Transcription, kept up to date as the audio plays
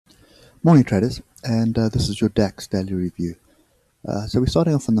Morning traders, and this is your Dax daily review. So we're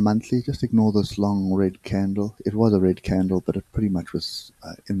starting off on the monthly. Just ignore this long red candle. It was a red candle, but it pretty much was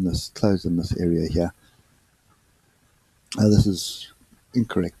closed in this area here. This is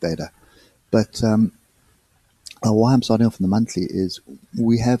incorrect data, but why I'm starting off on the monthly is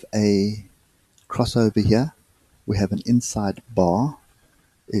we have a crossover here. We have an inside bar.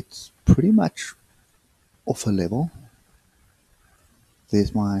 It's pretty much off a level.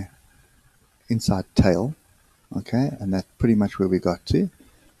 There's my inside tail, okay, and that's pretty much where we got to,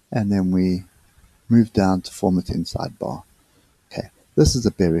 and then we move down to form its inside bar. Okay, this is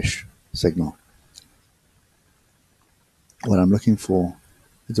a bearish signal. What I'm looking for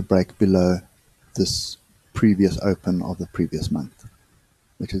is a break below this previous open of the previous month,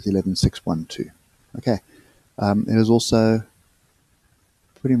 which is 11,612. Okay, it is also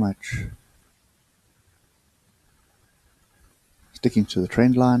pretty much sticking to the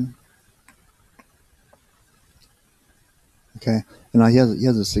trend line. Okay, and now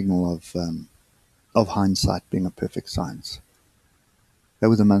here's a signal of hindsight being a perfect science. That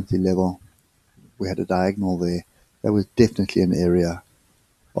was a monthly level. We had a diagonal there. That was definitely an area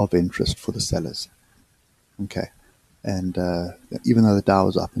of interest for the sellers. Okay, and even though the Dow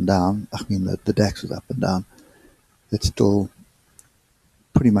was up and down, I mean the Dax was up and down, it's still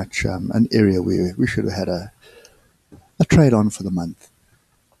pretty much an area where we should have had a trade on for the month.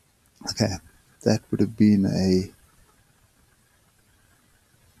 Okay, that would have been a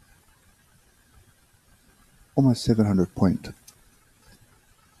almost 700 point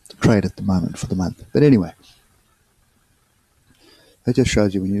trade at the moment for the month. But anyway, that just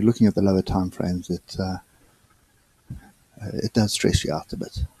shows you when you're looking at the lower time frames, it does stress you out a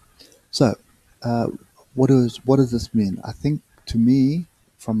bit. So, what does this mean? I think to me,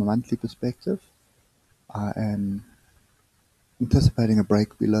 from a monthly perspective, I am anticipating a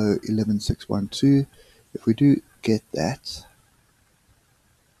break below 11,612. If we do get that,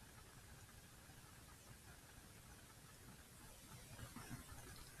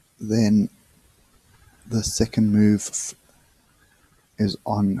 then the second move is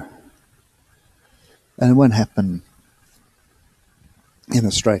on, and it won't happen in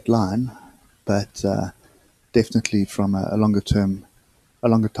a straight line, but definitely from a longer time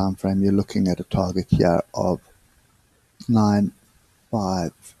frame, you're looking at a target here of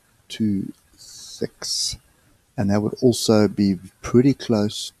 9,526, and that would also be pretty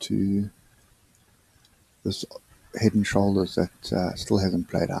close to this head and shoulders that still hasn't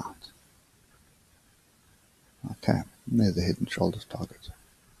played out. Okay, there's the head and shoulders target.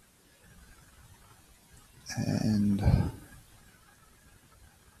 And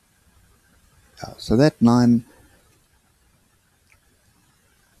so that 9,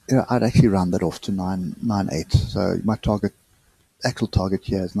 I'd actually round that off to 998. So my actual target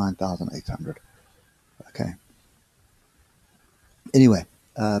here is 9,800. Okay. Anyway,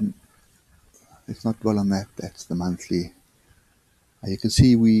 let's not dwell on that. That's the monthly. You can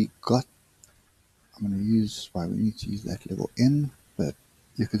see we got, we need to use that level in, but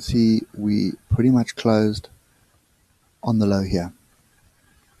you can see we pretty much closed on the low here.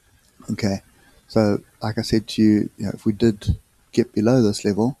 Okay, so like I said to you, if we did get below this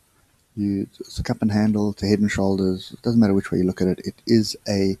level, it's a cup and handle to head and shoulders. It doesn't matter which way you look at it. It is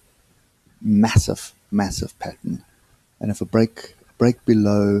a massive, massive pattern. And if a break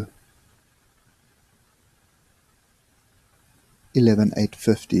below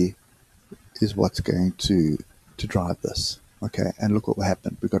 11,850 is what's going to drive this. Okay, and look what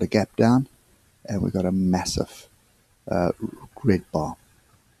happened. We got a gap down, and we got a massive red bar.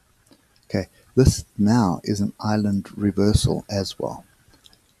 Okay, this now is an island reversal as well.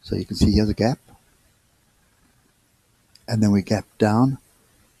 So you can see here's a gap, and then we gap down,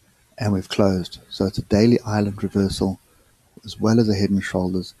 and we've closed. So it's a daily island reversal as well as a head and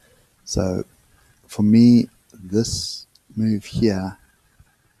shoulders. So for me, this move here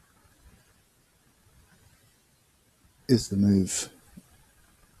is the move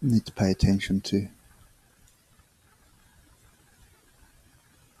you need to pay attention to.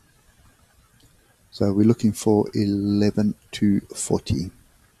 So we're looking for 11 to 40.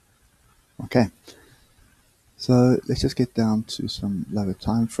 Okay. So let's just get down to some lower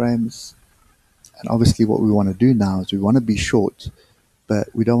time frames. And obviously what we want to do now is we want to be short,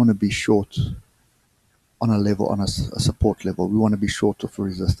 but we don't want to be short on a level, on a support level. We want to be short of a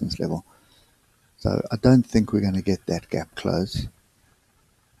resistance level. So I don't think we're going to get that gap close.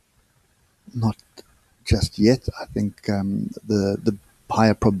 Not just yet. I think the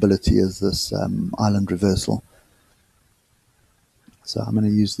higher probability is this island reversal. So I'm going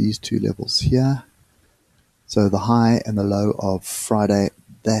to use these two levels here. So the high and the low of Friday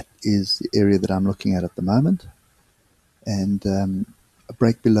that is the area that I'm looking at the moment. And a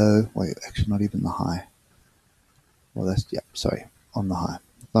break below, wait, actually not even the high. Well, that's, yeah, sorry, on the high.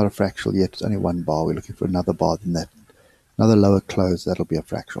 Not a fractal yet, it's only one bar. We're looking for another bar than that. Another lower close, that'll be a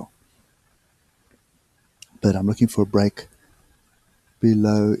fractal. But I'm looking for a break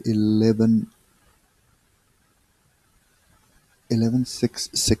below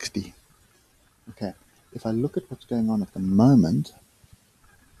 11,660. Okay, if I look at what's going on at the moment,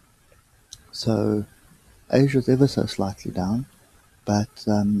 so Asia's ever so slightly down, but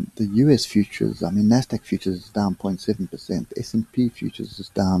the US futures, I mean Nasdaq futures is down 0.7%, S&P futures is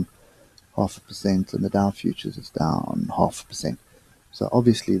down 0.5%, and the Dow futures is down 0.5%. So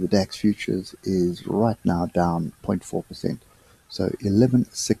obviously the DAX futures is right now down 0.4%. So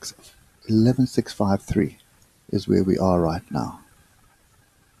 11,653 is where we are right now.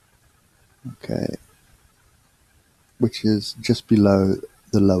 Okay, which is just below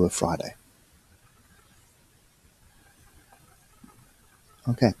the lower Friday.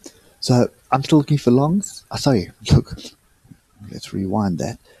 Okay, so I'm still looking for longs. Sorry, look, let's rewind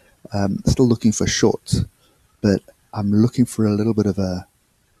that. Still looking for shorts, but I'm looking for a little bit of a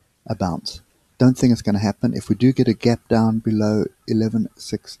bounce. Don't think it's going to happen. If we do get a gap down below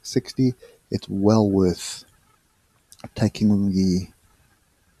 11,660, it's well worth taking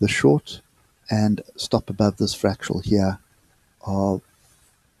the short and stop above this fractal here of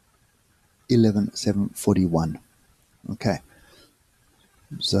 11,741. Okay,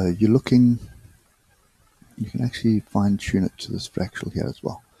 so you're looking, you can actually fine tune it to this fractal here as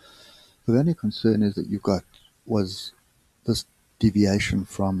well. So the only concern is that you've got was this deviation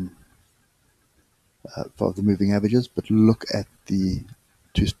from for the moving averages, but look at the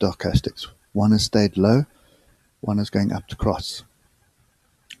two stochastics. One has stayed low, one is going up to cross.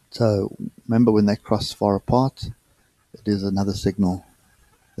 So remember, when they cross far apart, it is another signal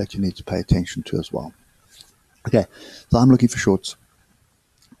that you need to pay attention to as well. Okay, so I'm looking for shorts.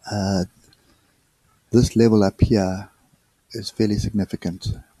 This level up here is fairly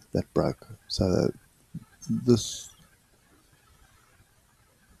significant that broke. So this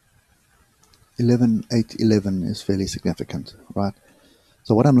 11,811 is fairly significant, right?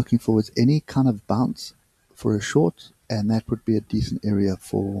 So what I'm looking for is any kind of bounce for a short, and that would be a decent area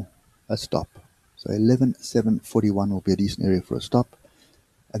for a stop. So 11,741 will be a decent area for a stop.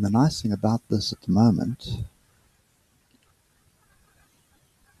 And the nice thing about this at the moment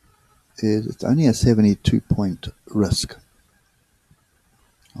is it's only a 72-point risk.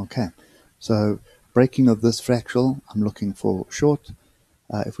 Okay, so breaking of this fractal, I'm looking for short.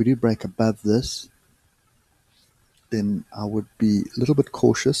 If we do break above this, then I would be a little bit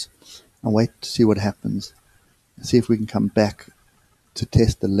cautious and wait to see what happens. See if we can come back to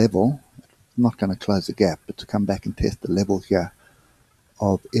test the level. I'm not going to close the gap, but to come back and test the level here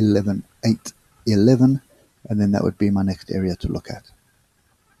of 11,811, and then that would be my next area to look at.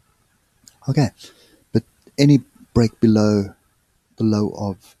 Okay, but any break below the low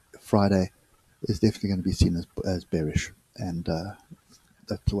of Friday is definitely going to be seen as bearish, and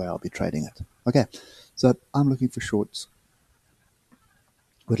that's the way I'll be trading it. Okay, so I'm looking for shorts.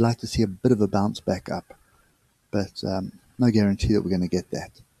 Would like to see a bit of a bounce back up, but no guarantee that we're going to get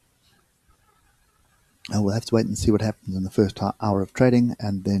that. We'll have to wait and see what happens in the first hour of trading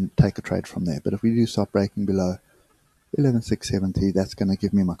and then take a trade from there. But if we do start breaking below 11,670, that's going to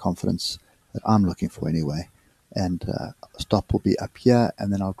give me my confidence that I'm looking for anyway. And stop will be up here,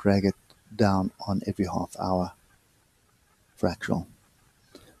 and then I'll drag it down on every half hour fractal.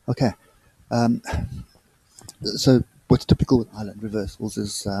 Okay, so what's typical with island reversals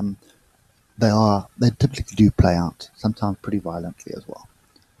is they typically do play out, sometimes pretty violently as well.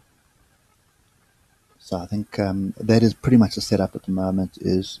 So I think that is pretty much the setup at the moment,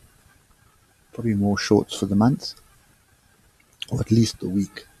 is probably more shorts for the month, or at least the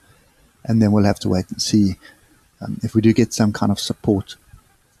week. And then we'll have to wait and see if we do get some kind of support.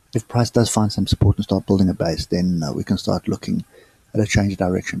 If price does find some support and start building a base, then we can start looking at a change of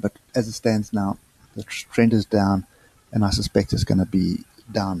direction. But as it stands now, the trend is down, and I suspect it's going to be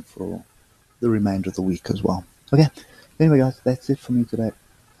down for the remainder of the week as well. Okay, anyway guys, that's it for me today.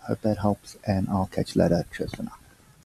 Hope that helps, and I'll catch you later. Cheers for now.